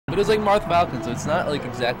But it was like Marth Falcon, so it's not like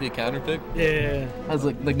exactly a counter pick. Yeah. I was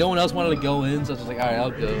like no one else wanted to go in, so I was just like, all right,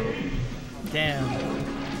 I'll go. Damn.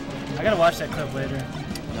 I gotta watch that clip later.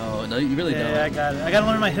 No, you really don't. Yeah, I got it. I gotta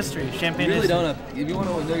learn my history. Champagne You really history. don't have. If you want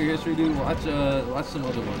to know your history, dude, watch some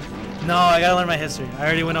other ones. No, I gotta learn my history. I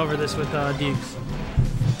already went over this with Deeks.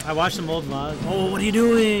 I watched some old vlogs. Oh, what are you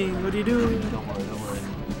doing? What are you doing? Don't worry.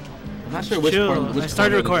 I'm not sure which part. I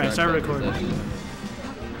started recording.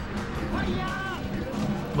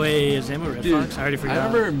 Wait, is Zamu Red Fox? I already forgot. I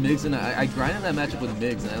remember Migs, and I grinded that matchup with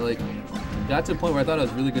Migs, and I like got to a point where I thought I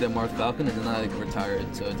was really good at Marth Falcon, and then I like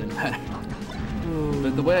retired, so it didn't matter. Ooh.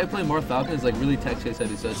 But the way I play Marth Falcon is like really tech chase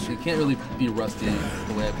heavy, so you can't really be rusty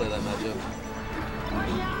the way I play that matchup.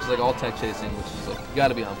 It's like all tech chasing, which is like you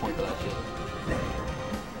gotta be on point for that shit.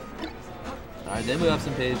 Alright, Zamu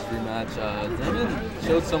AbsentPage rematch. Zamu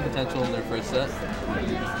showed some potential in their first set.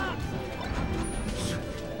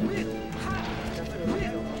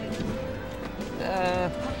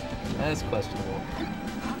 That's questionable.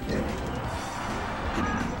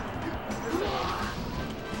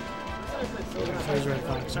 Red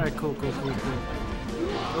Fox. Alright, cool.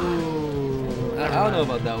 Ooh. I don't know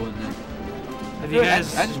about that one, Nick. Have you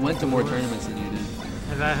guys? I just went to more tournaments than you did.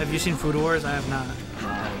 Have you seen Food Wars? I have not.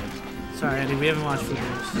 Sorry, Eddie, we haven't watched Food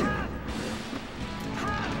Wars.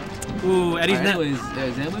 Ooh, Eddie's anyways,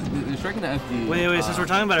 Zamu's they're striking the FD. Wait, since we're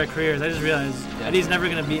talking about our careers, I just realized Eddie's never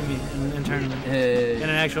gonna beat me in tournament. In an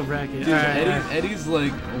actual bracket. Dude, Eddie's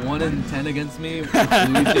like 1-10 against me with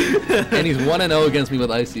Luigi, and he's 1-0 against me with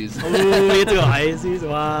Ices. Ooh, you get to go Ices?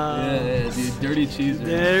 Wow. Yeah, dude, dirty cheeser.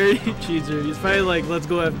 Dirty cheeser. He's probably like, let's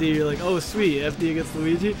go FD. You're like, oh sweet, FD against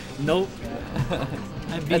Luigi? Nope.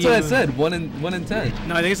 That's what I said, 1-10.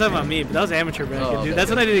 No, I think it's talking about me, but that was amateur bracket, dude. That's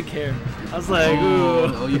when I didn't care. I was like,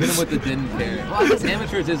 ooh. Oh, you hit him with the didn't care. Well, I guess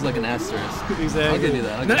amateurs is like an asterisk. Exactly. I'll give you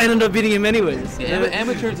that. I ended up beating him anyways. Yeah,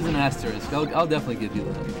 amateurs is an asterisk. I'll definitely give you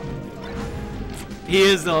that. He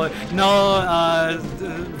is though. No,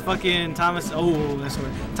 fucking Thomas. Oh, that's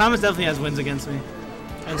weird. Thomas definitely has wins against me,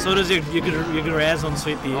 and so does your good Razzle and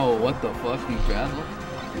Sweet Pea. Oh, what the fuck, you Razzle?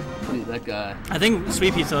 Dude, that guy. I think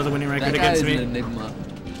Sweet Pea still has a winning record against me. That guy is an enigma.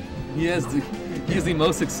 He's the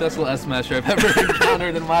most successful S Smasher I've ever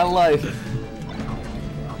encountered in my life.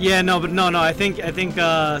 Yeah, no, I think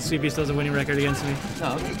Sweet Pea still has a winning record against me.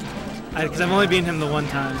 No. Because I've only beaten him the one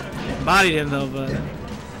time. Bodied him though, but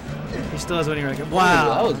he still has a winning record.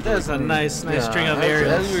 Wow, that's a nice string of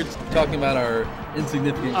aerials. As we were talking about our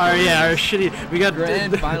insignificant. Our shitty. We got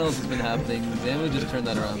grand finals has been happening. Zamu just turned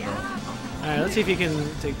that around though. All right, let's see if he can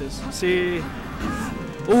take this. Let's see.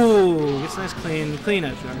 Ooh, gets a nice clean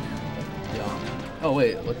edge guard. Yeah. Oh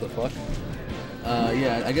wait, what the fuck?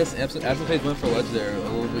 Yeah, I guess AbsentPage went for ledge there, a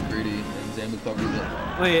little bit greedy, and Zamu covered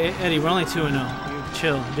it. Wait, Eddie, we're only 2-0.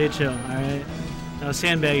 Chill, chill, alright? I was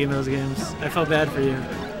sandbagging those games. I felt bad for you.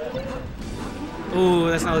 Ooh,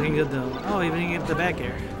 that's not looking good though. Oh, he didn't get the back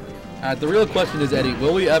air. Alright, the real question is, Eddie,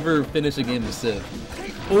 will we ever finish a game of Civ?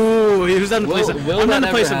 Ooh, he was down to play some. I'm down to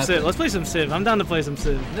play some happen? Civ. Let's play some Civ. I'm down to play some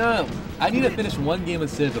Civ. No, I need to finish one game of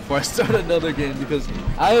Civ before I start another game because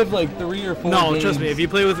I have like 3 or 4 No, games. trust me. If you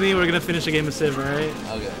play with me, we're gonna finish a game of Civ, alright?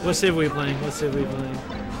 Okay. What Civ are we playing?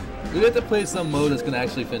 We have to play some mode that's gonna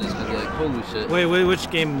actually finish. Cause like, holy shit. Wait, which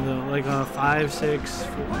game though? Like 5, 6?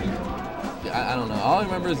 Yeah, I don't know. All I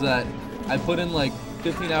remember is that I put in like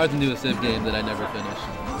 15 hours into a Civ game that I never finished.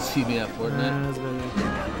 See me at Fortnite.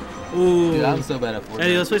 Ooh. Dude, I'm so bad at Fortnite.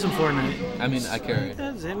 Eddie, let's play some Fortnite. I mean, I carry.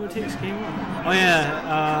 Zamu takes game 1. Oh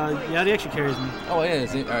yeah, he actually carries me. Oh yeah,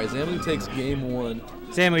 alright, Zamu takes game 1.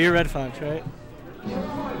 Zamu, you're Red Fox, right?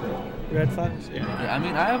 Red Fox? Yeah, I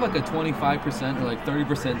mean, I have like a 25% or like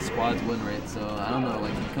 30% squads win rate, so I don't know,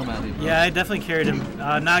 like, come at me. Bro. Yeah, I definitely carried him.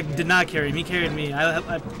 Did not carry him. He carried me. I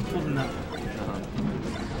pulled him up.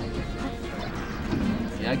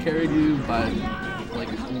 Yeah, I carried you by like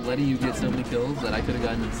letting you get so many kills that I could have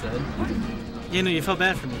gotten instead. Yeah, no, you felt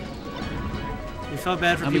bad for me. You felt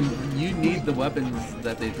bad for people. I mean, you need the weapons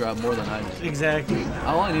that they drop more than I do. Exactly.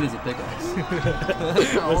 All I need is a pickaxe.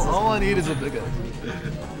 all I need is a pickaxe.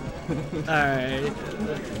 Alright.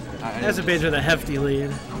 AbsentPage with a hefty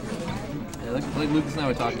lead. Yeah, like Lucas and I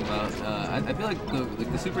were talking about, I feel like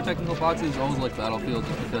the super technical boxes always like Battlefield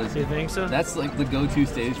just because you think so? That's like the go-to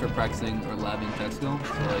stage for practicing or labbing tech skill.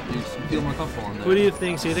 So like you feel more comfortable in there. What do you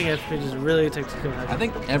think? So you think AbsentPage is really technical? I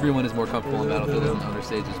think everyone is more comfortable in Battlefield than other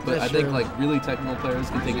stages, but I think like really technical players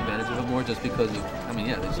can take advantage of it more just because of, I mean,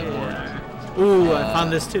 yeah, there's some more. Ooh, I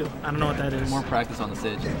found this too. I don't know what that is. More practice on the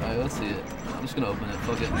stage. Alright, let's see it. I'm just gonna open it.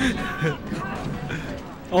 Fuck it.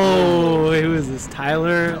 Oh, who is this?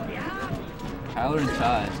 Tyler? Tyler and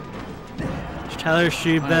Chai. Tyler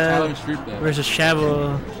Street versus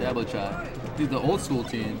Shabo. Shabo Chai. Dude, the old school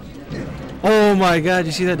team. Oh my god,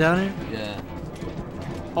 you see that down here? Yeah.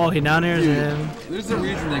 Oh, he down here is him. There's a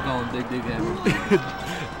reason they call him Big Big Hammer.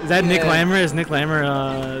 Is that Nick Lammer? Is Nick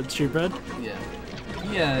Lammer Street Bread? Yeah.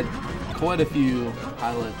 He had quite a few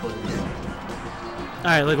highlight plays.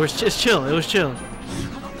 Alright, look, it's chill. It was chill.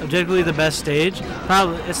 Objectively the best stage.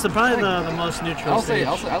 Probably the most neutral stage.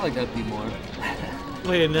 I'll say I like FD more.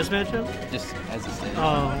 Wait, in this matchup? Just as a stage.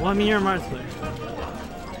 Oh, well, I mean, you're a Marth player.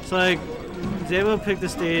 So, like, Zamu picked the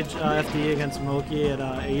stage FD against Moki at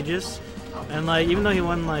Aegis. And, like, even though he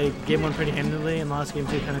won, like, game 1 pretty handily and lost game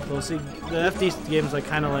 2 kind of closely, the FD game's, like,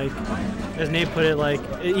 kind of like, as Nate put it, like,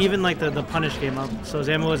 even, like, the punish game up. So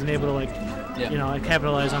Zamu wasn't able to, like, you know, like,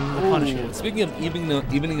 capitalize on the punish game. Speaking of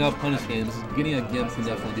evening up punish games, getting a Gimps can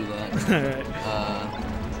definitely do that. Alright.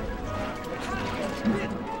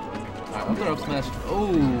 Alright, up there up smash.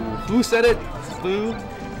 Oh, who said it? Foo?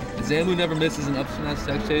 Zamu never misses an up smash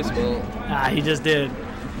tech chase. Well, he just did.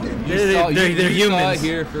 They're humans. You saw it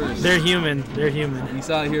here first. They're human. They're human. You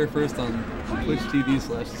saw it here first on Twitch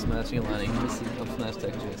TV/Smashing and Lining. He missed an up smash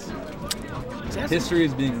tech chase. History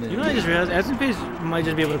is being made. You know what I just realized? AbsentPage might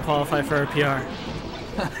just be able to qualify for our PR.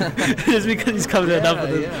 Just because he's coming enough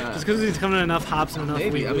with it. Just because he's coming enough hops and enough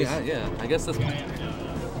Maybe. weeklies. I mean, I guess that's.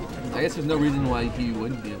 I guess there's no reason why he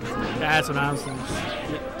wouldn't be able to. That's what I'm saying.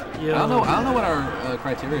 I don't know what our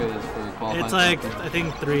criteria is for qualifying. It's like I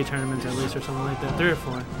think 3 tournaments at least or something like that. 3 or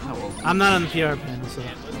 4. Oh, well. I'm not on the PR panel, so.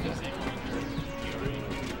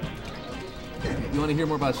 You want to hear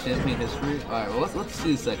more about Champagne history? All right, well let's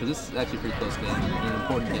see this because this is actually a pretty close game, an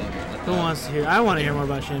important game. Who wants to hear? I want to hear more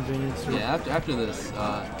about Champagne history. Yeah, after this,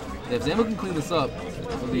 if Zamu can clean this up,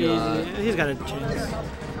 he's got a chance.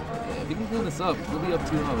 If he can clean this up, he'll be up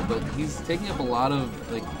 2-0. But he's taking up a lot of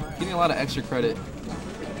getting a lot of extra credit.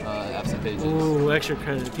 AbsentPage. Ooh, extra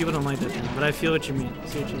credit. People don't like that thing, but I feel what you mean. I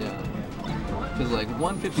see what you mean. Because like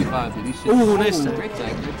 155, dude, he should. Ooh, nice tag. Great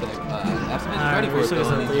tag. AbsentPage is ready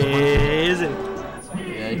for it. Is it?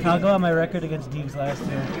 Yeah, I'll go on my record against Deegs last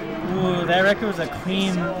year. Ooh, that record was a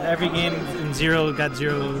clean. Every game in 0 got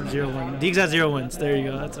 0-1. Deegs got 0 wins. There you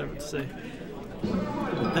go. That's what I would say.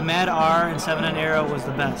 The Mad R and 7N era was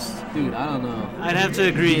the best. Dude, I don't know. I'd have to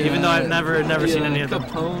agree, even though I've never seen any of them.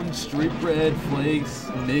 Capone, Street Bread, Flakes,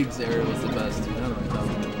 Migs era was the best, dude. I don't know what you're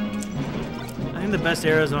talking about. I think the best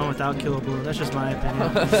era is the one without Killer Blue. That's just my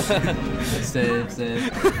opinion. Same.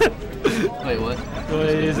 Wait, what?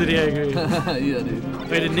 Wait, is it? Yeah, I agree. Yeah, dude.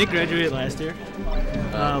 Wait, did Nick graduate last year?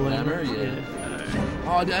 Lammer? Yeah.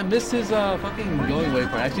 Oh, dude, I missed his fucking going away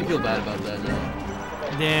part. I actually feel bad about that now.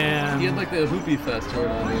 Damn. He had like the Hoopy Fest or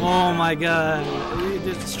whatever. Oh my god.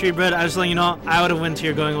 Street Bread, I was letting you know, I would have went to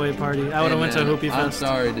your going away party. I would have went to a Hoopy Fest. I'm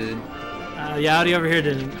sorry, dude. Yeah, Audi over here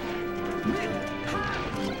didn't.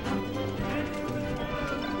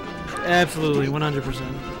 Absolutely, 100%.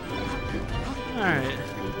 Alright.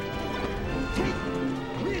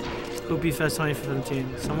 Hoopy Fest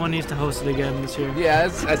 2017. Someone needs to host it again this year.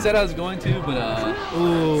 Yeah, I said I was going to, but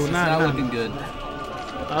it's not looking good.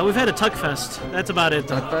 We've had a Tuck Fest. That's about it,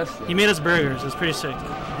 though. Tuck Fest? He made us burgers. It was pretty sick.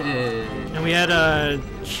 Hey. And we had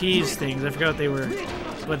cheese things. I forgot what they were.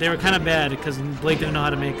 But they were kind of bad because Blake didn't know how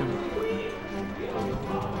to make them.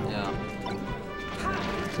 Yeah.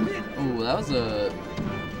 Ooh, that was a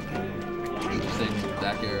interesting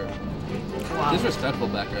back air. Wow. Disrespectful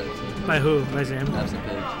back air. By who? By Zamu?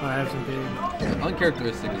 AbsentPage. Oh, AbsentPage.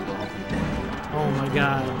 Uncharacteristic as well. Oh my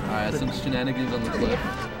god. Alright, some shenanigans on the cliff.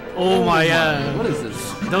 Oh my god. What is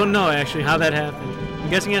this? Don't know actually how that happened. I'm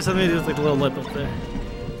guessing it has something to do with like the little lip up there.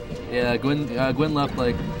 Yeah, Gwen left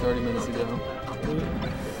like 30 minutes ago.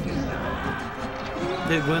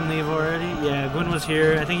 Did Gwen leave already? Yeah, Gwen was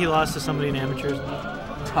here. I think he lost to somebody in amateurs.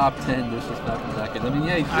 Top 10 disrespectful back end. I mean,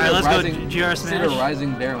 yeah, he Alright, let's go GR Smash. a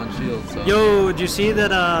rising bear on shield. So. Yo, did you see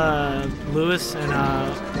that Lewis and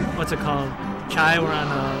what's it called? Chai were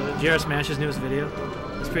on GR Smash's newest video?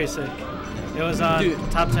 It's pretty sick. It was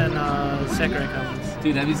top 10 Sakurai comments.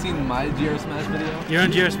 Dude, have you seen my GR Smash video? You're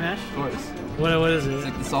on GR Smash? Of course. What is it? It's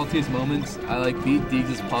like the saltiest moments. I like beat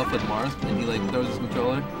Deegs' Puff with Marth, and he like throws his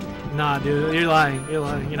controller. Nah, dude, you're lying. You're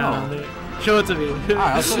not on there. Show it to me.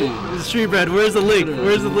 Alright, I'll show you. Street Bread, where's the link?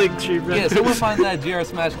 Where's the link, Street Bread? Yeah, someone find that GR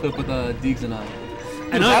Smash clip with Deegs and I.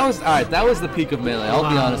 Dude, that was the peak of Melee. I'll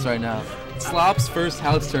be honest right now. Slop's first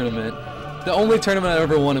house tournament. The only tournament I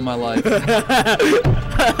ever won in my life.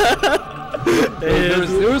 There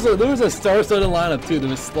was a star-studded lineup too. There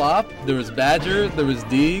was Slop, there was Badger, there was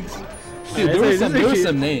Deegs. Dude, there was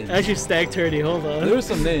some names. Actually, stacked 30. Hold on. There were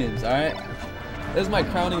some names. All right, this is my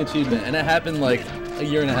crowning achievement, and it happened like a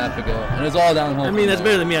year and a half ago, and it was all downhill. I mean, that's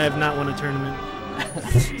better than me. I have not won a tournament.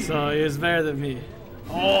 So it was better than me.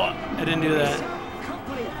 Oh, I didn't do that.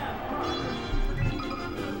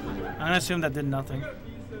 I'm gonna assume that did nothing.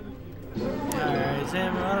 Alright,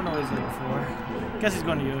 Zamu, I don't know what he's looking for. Guess he's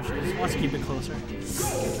going to Yoshi's. Wants to keep it closer.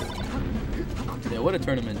 Yeah, what a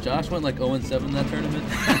tournament. Josh went like 0-7 in that tournament.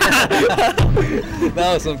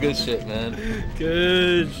 That was some good shit, man.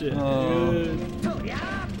 Good shit. Good.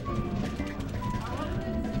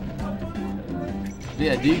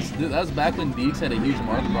 Yeah, Deeks, that was back when Deeks had a huge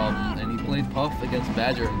mark problem, and he played Puff against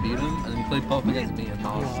Badger and beat him, and then he played Puff against me and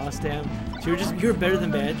lost. You lost, damn. So you were better than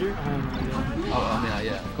Badger? Oh my god. Oh, I mean,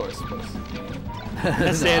 yeah, of course.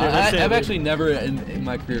 That's standard. I've actually never in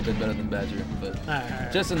my career been better than Badger, but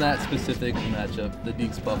just in that specific matchup, the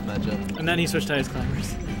Deeks Puff matchup. And then he switched to Ice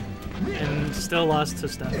Climbers, and still lost to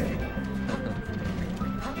Steph.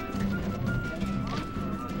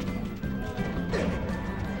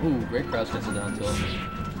 Ooh, great crouch against a down tilt.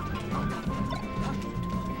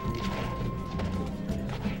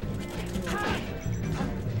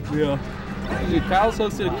 Yeah. Dude, Kyle's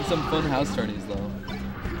hosted some fun house tourneys though.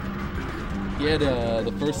 He had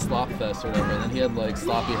the first Slop Fest or whatever, and then he had like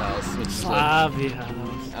Sloppy House, which is Sloppy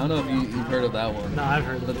House. I don't know if you've heard of that one. No, I've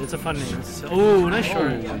heard of it. It's a fun name. Oh, nice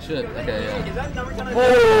short. Holy shit. Okay, yeah.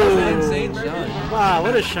 Oh, that's an insane shine. Wow,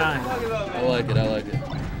 what a shine. I like it, I like it.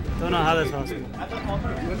 Don't know how that's possible.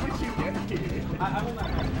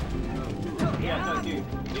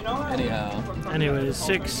 Anyhow. Anyways,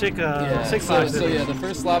 sick So yeah, the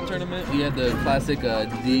first slop tournament, we had the classic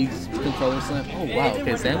Deeks controller slam. Oh wow,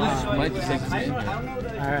 okay, Sandwich might just take this game here.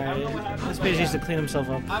 Alright, this page needs to clean himself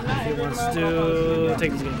up if he wants to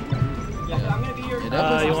take this game.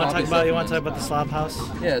 Yeah. You want to talk about the slop house?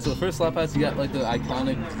 Yeah, so the first slop house, you got like the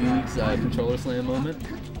iconic Deeks controller slam moment.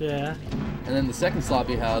 Yeah. And then the second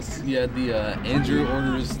sloppy house, you had the Andrew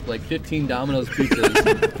orders like 15 Domino's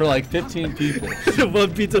pizzas for like 15 people.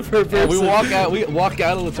 One pizza per person. And we walk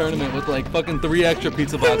out of the tournament with like fucking 3 extra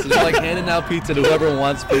pizza boxes, like handing out pizza to whoever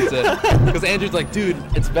wants pizza. Because Andrew's like, dude,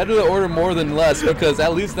 it's better to order more than less because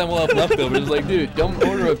at least then we'll have leftovers. It's like, dude, don't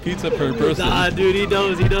order a pizza per person. Nah, dude, he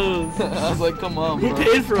knows. I was like, come on, bro. Who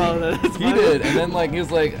paid for all that? He did, and then like he was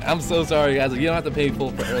like, I'm so sorry, guys. Like, you don't have to pay full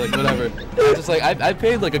for like whatever. I was just like, I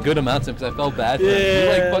paid like a good amount to him because I felt bad for him. He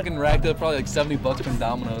like fucking racked up probably like $70 from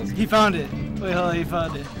Domino's. He found it. Wait, hold on, he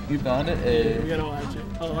found it. You found it? Hey. We gotta watch it.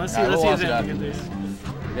 Oh, let's see if Andrew can do it.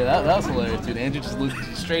 Yeah, that was hilarious, dude. Andrew just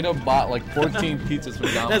straight up bought like 14 pizzas from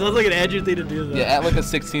Domino's. That sounds like an Andrew thing to do, though. Yeah, at like a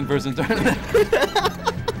 16-person tournament.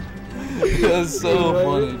 It was so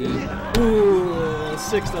funny, dude. Ooh,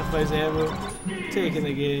 sick stuff by Zamu. Taking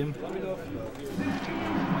the game.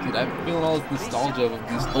 Dude, I'm feeling all this nostalgia of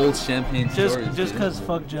these old champagne stories. Just because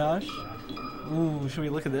fuck Josh? Ooh, should we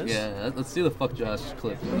look at this? Yeah, let's see the fuck Josh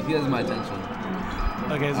clip. He has my attention.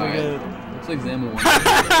 Okay, so good. Looks like Zamu won.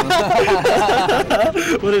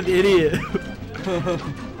 What an idiot.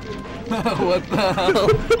 What the hell?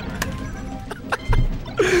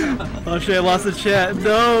 Oh shit, I lost the chat.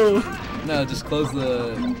 No! No, just close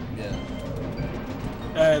the... Yeah.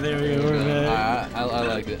 Alright, there we go. We're back. I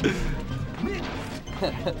like it.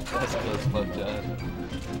 That's close, fuck Josh.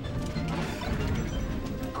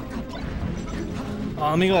 Oh,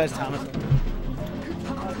 let me go ask Thomas.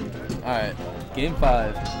 Alright, game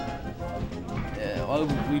 5. Yeah, while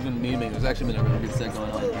we've been memeing, there's actually been a really good set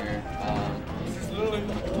going on here.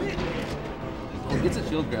 Oh, he gets a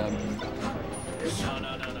shield grab. No.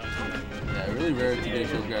 Yeah, really rare to get a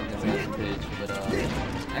shield grab against AbsentPage, but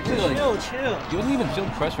actually like... Chill. He wasn't even shield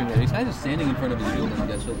pressuring there, he's kind of just standing in front of his shield and he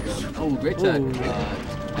got shield grab. Oh, great tech.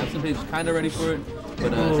 AbsentPage is kind of ready for it,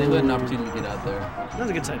 but Zamu had an opportunity to get out there. That was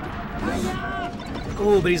a good side.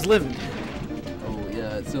 Oh, but he's living. Oh,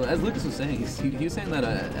 yeah. So, as Lucas was saying, he was saying that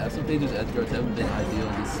AbsentPage's edge guards haven't been ideal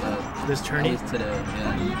this tourney? Today,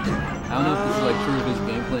 yeah. I don't know if this is like true of his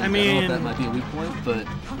gameplay. I don't know if that might be a weak point, but...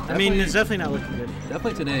 I mean, it's definitely not looking good.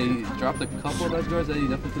 Definitely today, he dropped a couple of edge guards that he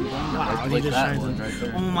definitely could have done. Wow, like that one right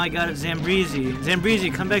there. Oh my god, it's Zambrizi.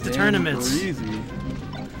 Zambrizi, come back to tournaments.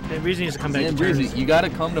 Zambrizi needs to come back to tournaments. You gotta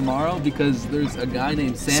come tomorrow because there's a guy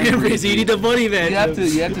named Zambrizi. You need the money match.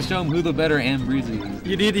 You have to show him who the better Ambreezy is.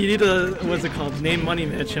 You need to, what's it called? Name money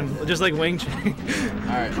match him, just like Wang Chang.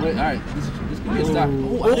 Alright, this could be a stock.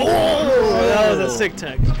 That was a sick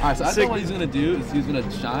tech. Alright, so I thought what he's gonna do is he's gonna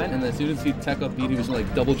shine, and then as soon as he tech up beat, he was gonna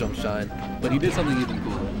like double jump shine. But he did something even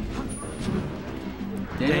cooler.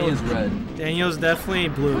 Daniel is red. Daniel's definitely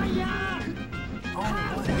blue.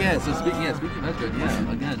 Yeah, so speaking of that good,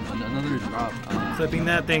 yeah, again, another drop. Clipping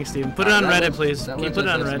that, thanks, Steven. Put it on Reddit, please. Can you put it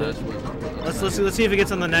on Reddit? Let's see if it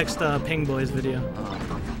gets on the next Ping Boys video.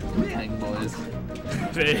 Ping Boys.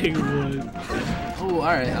 Big one. Oh, all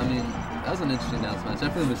right. I mean, that was an interesting down smash.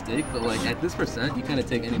 Definitely a mistake, but like at this percent, you kind of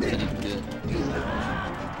take any percent you can get.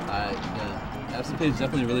 Alright, yeah. AbsentPage is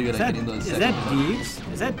definitely really good at getting those. Is that Deeves?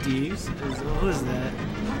 Is that Deeves? What is that?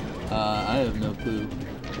 I have no clue.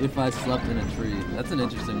 If I slept in a tree, that's an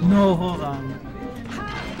interesting one. No, hold on.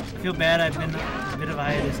 I feel bad. I've been a bit of a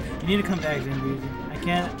hiatus. You need to come back, Zamu. I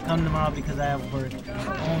can't come tomorrow because I have work.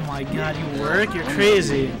 Oh my God, you work? You're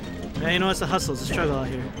crazy. Yeah, you know it's a hustle. It's a struggle out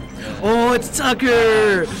here. Yeah. Oh, it's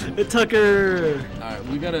Tucker! It's Tucker! Alright,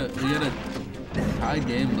 we gotta tie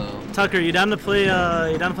game though. Tucker, you down to play?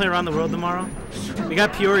 You down to play around the world tomorrow? We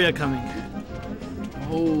got Peoria coming.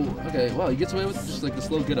 Oh, okay. Wow, he gets away with just like the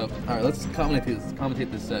slow get up. Alright, let's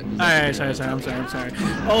commentate this set. Alright, sorry. I'm sorry.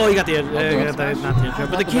 Oh, you got the not the intro,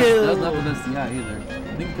 but the kill. That was not the best CI either.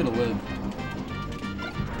 I think he could have lived.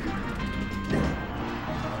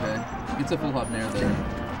 Okay, gets a full hop nair there.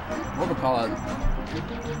 More of a call out.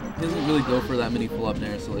 He doesn't really go for that many full up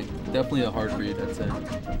nairs, so like definitely a hard read, I'd say.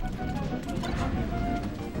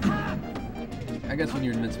 I guess when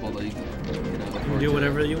you're invincible, though, you can do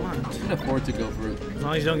whatever you want. You can afford to go for it. As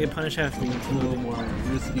long as you don't get punished after. It's a little more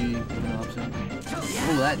risky of an option.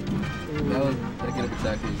 Oh, that get up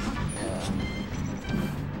attack was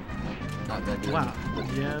not that good. Wow.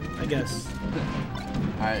 Yeah, I guess.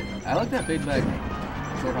 Alright, I like that fade back.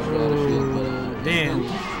 Short hop out of shield, but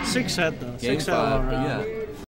damn. 6 set though. 6 set all around. Yeah.